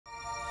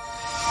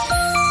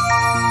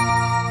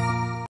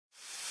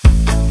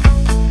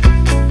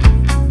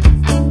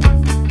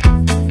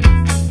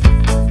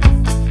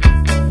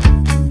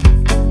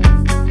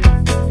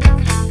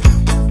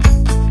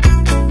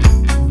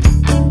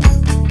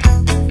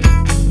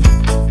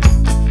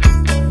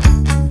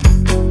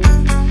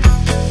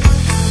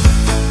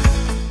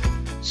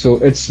So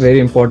it's very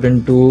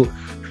important to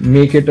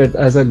make it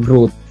as a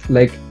growth,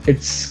 like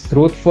it's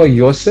growth for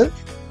yourself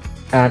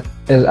and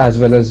as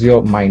well as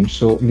your mind.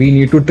 So we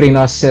need to train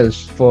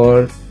ourselves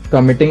for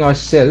committing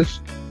ourselves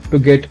to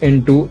get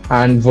into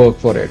and work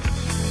for it.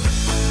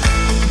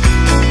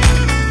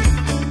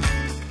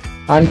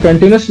 And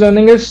continuous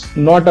learning is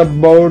not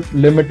about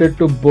limited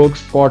to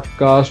books,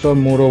 podcasts, or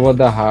moreover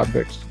the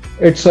habits.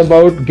 It's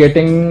about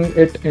getting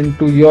it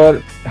into your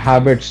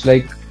habits,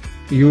 like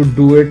you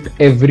do it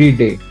every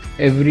day.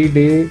 Every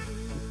day,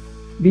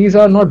 these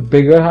are not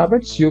bigger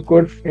habits. You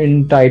could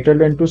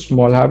entitle into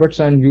small habits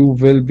and you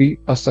will be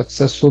a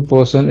successful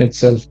person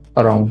itself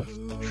around.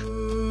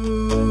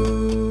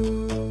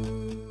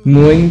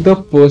 Knowing the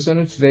person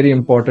is very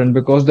important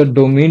because the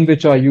domain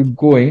which are you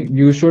going,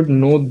 you should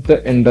know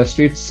the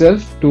industry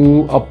itself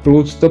to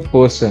approach the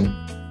person.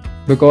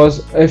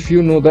 Because if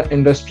you know the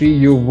industry,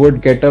 you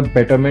would get a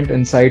betterment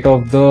insight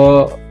of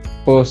the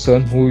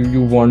person who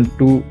you want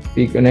to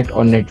reconnect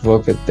or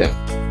network with them.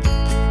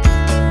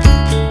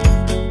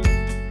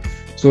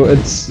 So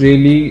it's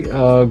really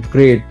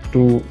great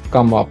to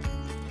come up,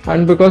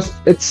 and because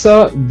it's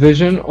a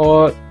vision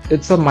or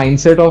it's a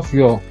mindset of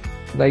your,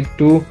 like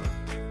to,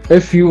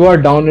 if you are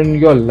down in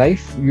your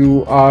life,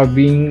 you are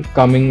being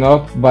coming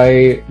up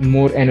by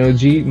more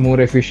energy,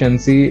 more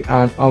efficiency,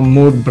 and a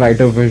more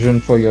brighter vision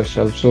for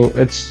yourself. So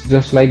it's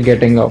just like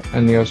getting up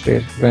in your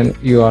stage when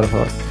you are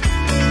hurt.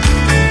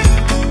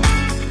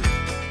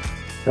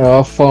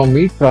 For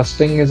me,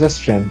 trusting is a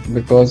strength,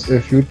 because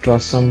if you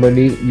trust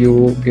somebody,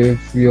 you give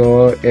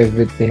your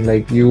everything,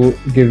 like you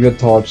give your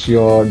thoughts,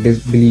 your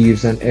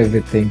beliefs, and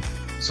everything.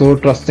 So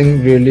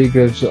trusting really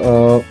gives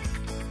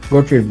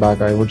good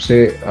feedback, I would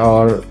say,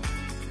 or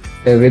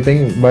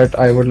everything, but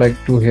I would like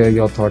to hear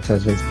your thoughts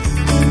as well.